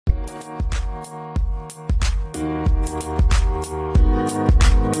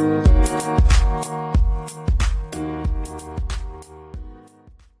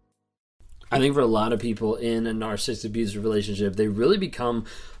I think for a lot of people in a narcissistic abusive relationship, they really become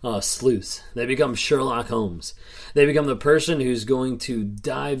sleuths. They become Sherlock Holmes. They become the person who's going to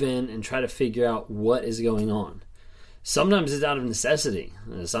dive in and try to figure out what is going on. Sometimes it's out of necessity.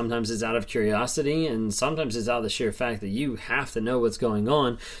 Sometimes it's out of curiosity. And sometimes it's out of the sheer fact that you have to know what's going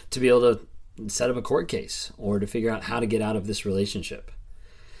on to be able to set up a court case or to figure out how to get out of this relationship.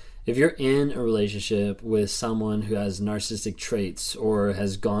 If you're in a relationship with someone who has narcissistic traits or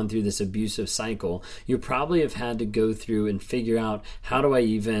has gone through this abusive cycle, you probably have had to go through and figure out, how do I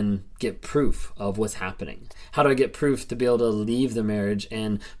even get proof of what's happening? How do I get proof to be able to leave the marriage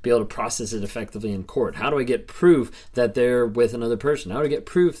and be able to process it effectively in court? How do I get proof that they're with another person? How do I get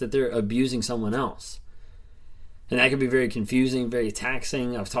proof that they're abusing someone else? And that can be very confusing, very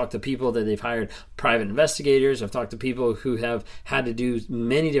taxing. I've talked to people that they've hired private investigators. I've talked to people who have had to do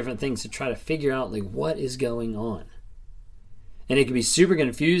many different things to try to figure out what is going on. And it can be super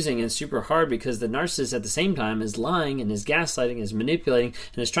confusing and super hard because the narcissist at the same time is lying and is gaslighting, is manipulating,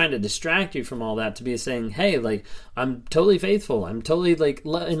 and is trying to distract you from all that to be saying, hey, I'm totally faithful. I'm totally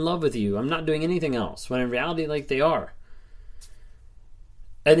in love with you. I'm not doing anything else. When in reality, they are.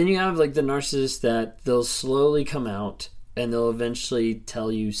 And then you have the narcissist that they'll slowly come out and they'll eventually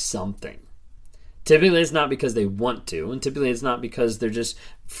tell you something. Typically it's not because they want to, and typically it's not because they're just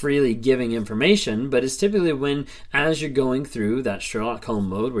freely giving information, but it's typically when, as you're going through that Sherlock Holmes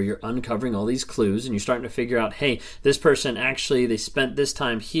mode where you're uncovering all these clues and you're starting to figure out, hey, this person actually, they spent this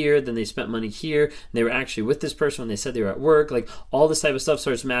time here, then they spent money here, and they were actually with this person when they said they were at work, all this type of stuff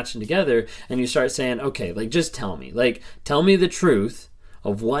starts matching together, and you start saying, okay, just tell me. Tell me the truth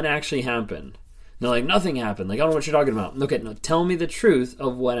of what actually happened. And they're nothing happened. I don't know what you're talking about. Okay, no, tell me the truth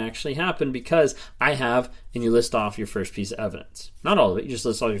of what actually happened because I have, and you list off your first piece of evidence. Not all of it, you just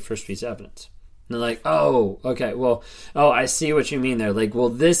list off your first piece of evidence. And they're oh, okay, I see what you mean there.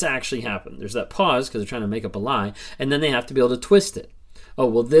 This actually happened. There's that pause because they're trying to make up a lie, and then they have to be able to twist it.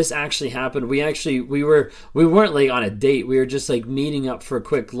 This actually happened. We weren't on a date. We were just meeting up for a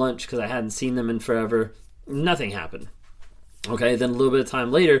quick lunch because I hadn't seen them in forever. Nothing happened. Okay, then a little bit of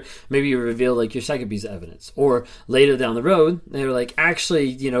time later, maybe you reveal your second piece of evidence. Or later down the road, they were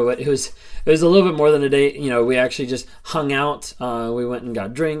actually, it was a little bit more than a date. We actually just hung out. We went and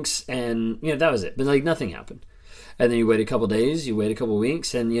got drinks, and that was it. But nothing happened. And then you wait a couple days, you wait a couple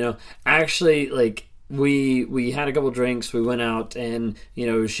weeks, and actually we had a couple drinks. We went out, and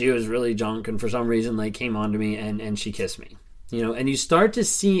she was really drunk, and for some reason came on to me and she kissed me. And you start to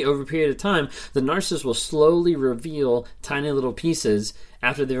see over a period of time, the narcissist will slowly reveal tiny little pieces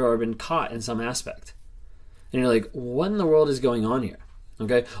after they've already been caught in some aspect. And you're what in the world is going on here?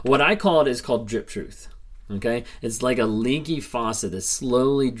 Okay, what I call it is called drip truth. Okay, it's like a leaky faucet that's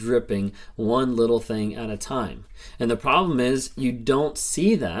slowly dripping one little thing at a time. And the problem is you don't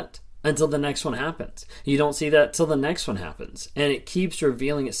see that until the next one happens. You don't see that till the next one happens. And it keeps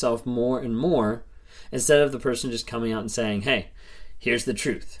revealing itself more and more, instead of the person just coming out and saying, hey, here's the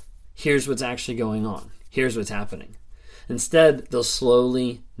truth. Here's what's actually going on. Here's what's happening. Instead, they'll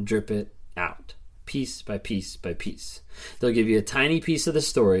slowly drip it out, piece by piece by piece. They'll give you a tiny piece of the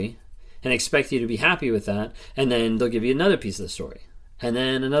story and expect you to be happy with that, and then they'll give you another piece of the story, and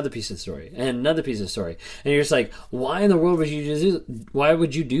then another piece of the story, and another piece of the story. And you're just why in the world would you why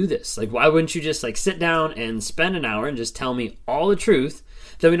would you do this? Why wouldn't you just sit down and spend an hour and just tell me all the truth?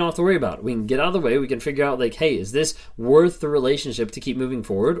 Then we don't have to worry about it. We can get out of the way. We can figure out hey, is this worth the relationship to keep moving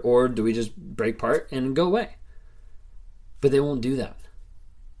forward, or do we just break apart and go away? But they won't do that.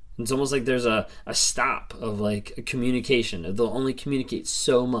 It's almost there's a stop of a communication. They'll only communicate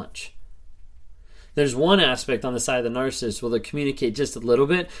so much. There's one aspect on the side of the narcissist where they'll communicate just a little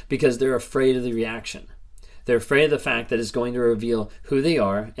bit because they're afraid of the reaction. They're afraid of the fact that it's going to reveal who they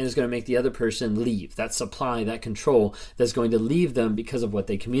are and it's going to make the other person leave. That supply, that control that's going to leave them because of what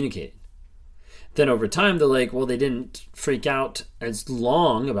they communicated. Then over time, they're they didn't freak out as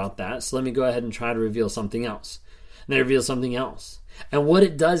long about that, so let me go ahead and try to reveal something else. And they reveal something else. And what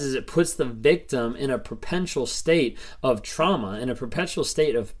it does is it puts the victim in a perpetual state of trauma, in a perpetual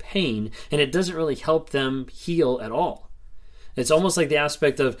state of pain, and it doesn't really help them heal at all. It's almost like the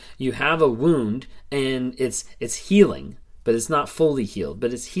aspect of you have a wound and it's healing, but it's not fully healed,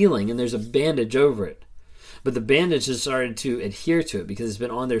 but it's healing and there's a bandage over it. But the bandage has started to adhere to it because it's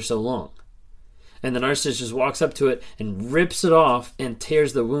been on there so long. And the narcissist just walks up to it and rips it off and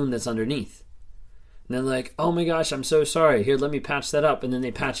tears the wound that's underneath. And they're oh my gosh, I'm so sorry. Here, let me patch that up. And then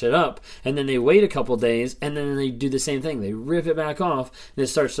they patch it up. And then they wait a couple days and then they do the same thing. They rip it back off and it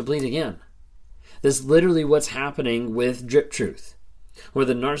starts to bleed again. That's literally what's happening with drip truth. where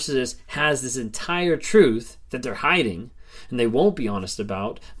the narcissist has this entire truth that they're hiding and they won't be honest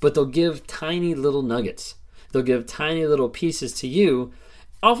about, but they'll give tiny little nuggets. They'll give tiny little pieces to you.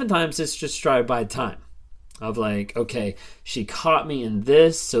 Oftentimes it's just drive-by time of like, okay, she caught me in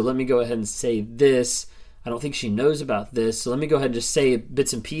this, so let me go ahead and say this. I don't think she knows about this, so let me go ahead and just say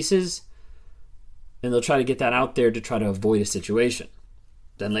bits and pieces, and they'll try to get that out there to try to avoid a situation.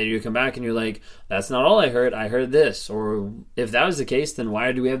 Then later you come back and you're like, that's not all I heard this. Or if that was the case, then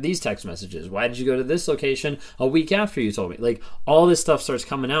why do we have these text messages? Why did you go to this location a week after you told me? Like, all this stuff starts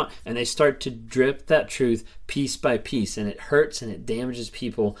coming out, and they start to drip that truth piece by piece, and it hurts and it damages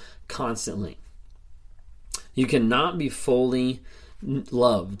people constantly. You cannot be fully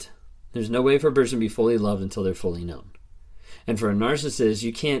loved. There's no way for a person to be fully loved until they're fully known. And for a narcissist,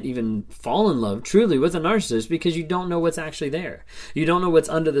 you can't even fall in love truly with a narcissist because you don't know what's actually there. You don't know what's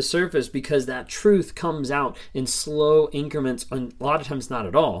under the surface because that truth comes out in slow increments, and a lot of times not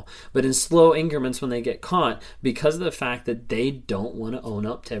at all, but in slow increments when they get caught because of the fact that they don't want to own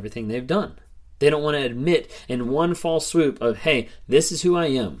up to everything they've done. They don't want to admit in one fall swoop of, hey, this is who I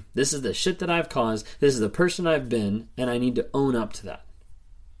am. This is the shit that I've caused. This is the person I've been, and I need to own up to that.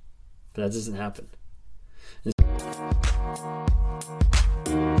 But that doesn't happen.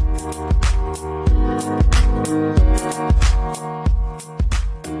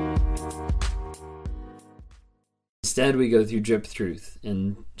 Instead, we go through drip truth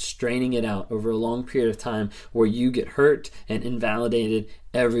and straining it out over a long period of time where you get hurt and invalidated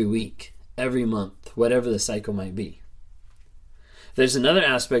every week, every month, whatever the cycle might be. There's another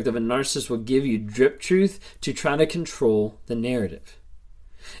aspect of a narcissist will give you drip truth to try to control the narrative.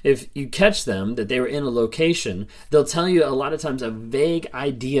 If you catch them that they were in a location, they'll tell you a lot of times a vague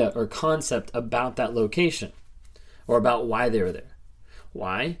idea or concept about that location or about why they were there.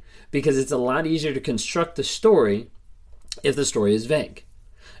 Why? Because it's a lot easier to construct the story if the story is vague.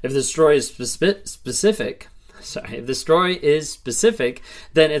 If the story is specific,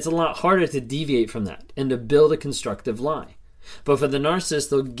 then it's a lot harder to deviate from that and to build a constructive lie. But for the narcissist,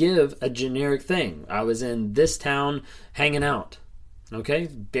 they'll give a generic thing. I was in this town hanging out. Okay?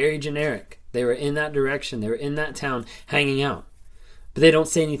 Very generic. They were in that direction. They were in that town hanging out. But they don't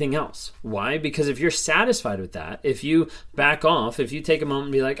say anything else. Why? Because if you're satisfied with that, if you back off, if you take a moment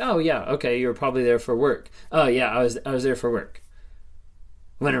and be like, oh yeah, okay, you're probably there for work. Oh yeah, I was there for work.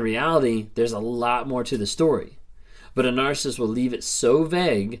 When in reality, there's a lot more to the story. But a narcissist will leave it so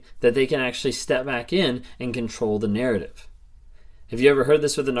vague that they can actually step back in and control the narrative. Have you ever heard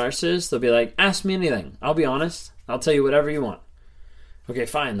this with a narcissist? They'll be like, ask me anything. I'll be honest. I'll tell you whatever you want. Okay,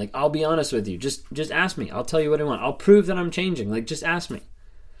 fine. Like, I'll be honest with you. Just ask me. I'll tell you what I want. I'll prove that I'm changing. Like, just ask me.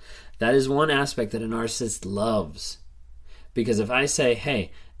 That is one aspect that a narcissist loves. Because if I say,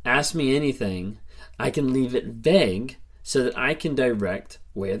 hey, ask me anything, I can leave it vague so that I can direct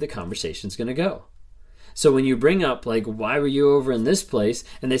where the conversation's going to go. So when you bring up, like, why were you over in this place?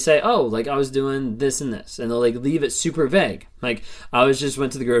 And they say, oh, like, I was doing this and this. And they'll, like, leave it super vague. Like, I just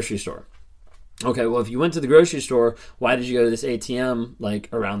went to the grocery store. Okay, well, if you went to the grocery store, why did you go to this ATM, like,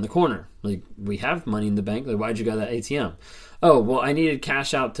 around the corner? Like, we have money in the bank. Like, why did you go to that ATM? Oh, well, I needed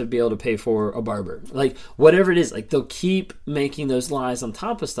cash out to be able to pay for a barber. Like, whatever it is, like, they'll keep making those lies on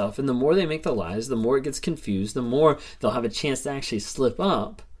top of stuff. And the more they make the lies, the more it gets confused, the more they'll have a chance to actually slip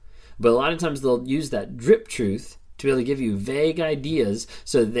up. But a lot of times they'll use that drip truth to be able to give you vague ideas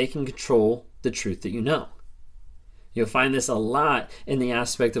so that they can control the truth that you know. You'll find this a lot in the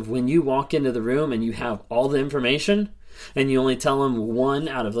aspect of when you walk into the room and you have all the information and you only tell them one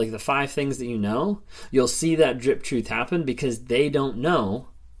out of like the 5 things that you know, you'll see that drip truth happen because they don't know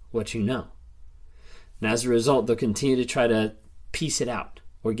what you know. And as a result, they'll continue to try to piece it out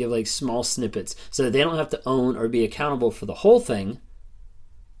or give like small snippets so that they don't have to own or be accountable for the whole thing,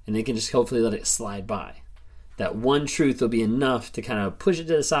 and they can just hopefully let it slide by. That one truth will be enough to kind of push it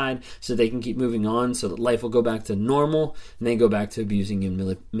to the side so they can keep moving on so that life will go back to normal and they go back to abusing you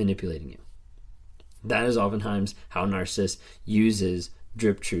and manipulating you. That is oftentimes how narcissists uses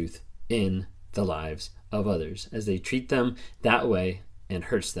drip truth in the lives of others as they treat them that way and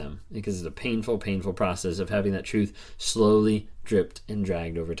hurts them because it's a painful, painful process of having that truth slowly dripped and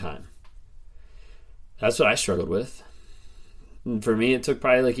dragged over time. That's what I struggled with. And for me, it took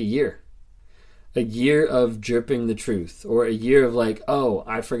probably like a year of dripping the truth, or a year of like, oh,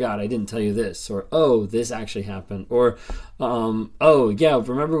 I forgot, I didn't tell you this, or oh, this actually happened, or oh yeah,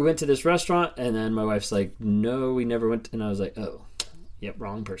 remember we went to this restaurant, and then my wife's like, no, we never went, and I was like, oh, yep,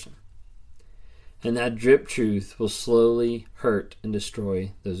 wrong person. And that drip truth will slowly hurt and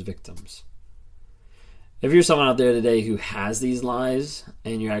destroy those victims. If you're someone out there today who has these lies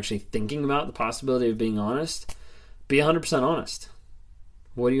and you're actually thinking about the possibility of being honest, be 100% honest.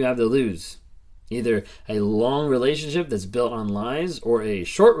 What do you have to lose? Either a long relationship that's built on lies or a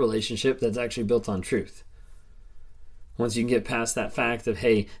short relationship that's actually built on truth. Once you can get past that fact of,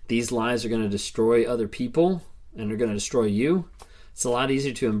 hey, these lies are going to destroy other people and they're going to destroy you, it's a lot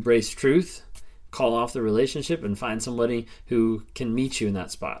easier to embrace truth, call off the relationship, and find somebody who can meet you in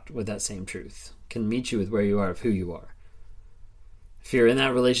that spot with that same truth, can meet you with where you are, of who you are. If you're in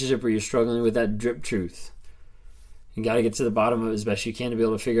that relationship where you're struggling with that drip truth, you got to get to the bottom of it as best you can to be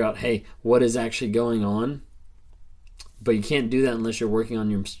able to figure out, hey, what is actually going on? But you can't do that unless you're working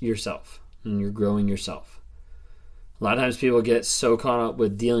on yourself and you're growing yourself. A lot of times people get so caught up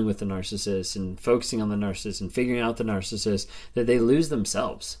with dealing with the narcissist and focusing on the narcissist and figuring out the narcissist that they lose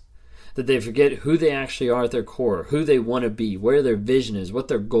themselves. That they forget who they actually are at their core, who they want to be, where their vision is, what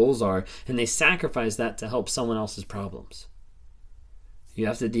their goals are, and they sacrifice that to help someone else's problems. You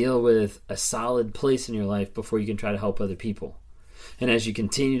have to deal with a solid place in your life before you can try to help other people. And as you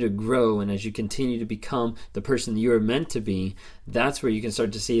continue to grow and as you continue to become the person that you are meant to be, that's where you can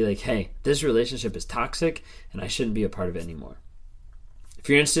start to see, like, hey, this relationship is toxic and I shouldn't be a part of it anymore. If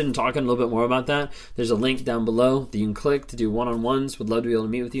you're interested in talking a little bit more about that, there's a link down below that you can click to do one-on-ones. Would love to be able to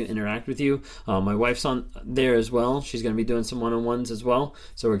meet with you, interact with you. My wife's on there as well. She's going to be doing some one-on-ones as well.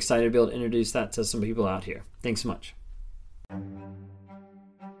 So we're excited to be able to introduce that to some people out here. Thanks so much.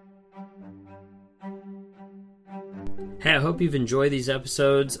 Hey, I hope you've enjoyed these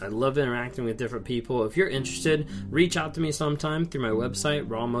episodes. I love interacting with different people. If you're interested, reach out to me sometime through my website,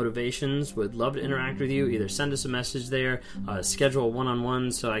 Raw Motivations. Would love to interact with you. Either send us a message there, schedule a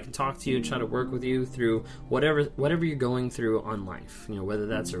one-on-one so I can talk to you, try to work with you through whatever you're going through on life. You know, whether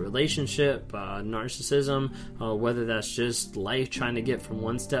that's a relationship, narcissism, whether that's just life, trying to get from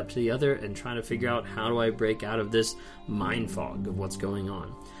one step to the other and trying to figure out how do I break out of this mind fog of what's going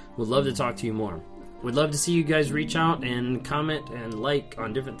on. Would love to talk to you more. We'd love to see you guys reach out and comment and like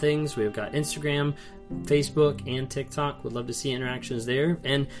on different things. We've got Instagram, Facebook, and TikTok. We'd love to see interactions there.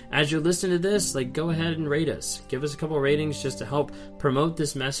 And as you're listening to this, go ahead and rate us. Give us a couple of ratings just to help promote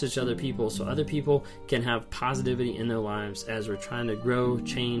this message to other people so other people can have positivity in their lives as we're trying to grow,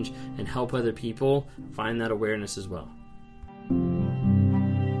 change, and help other people find that awareness as well.